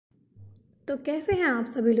तो कैसे हैं आप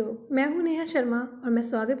सभी लोग। मैं हूं नेहा शर्मा और मैं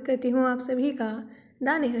स्वागत करती हूं आप सभी का द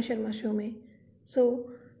नेहा शर्मा शो में।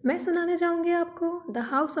 मैं सुनाने जाऊंगी आपको the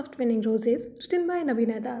house of twining roses written by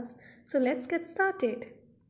Nabina Das. So let's get started.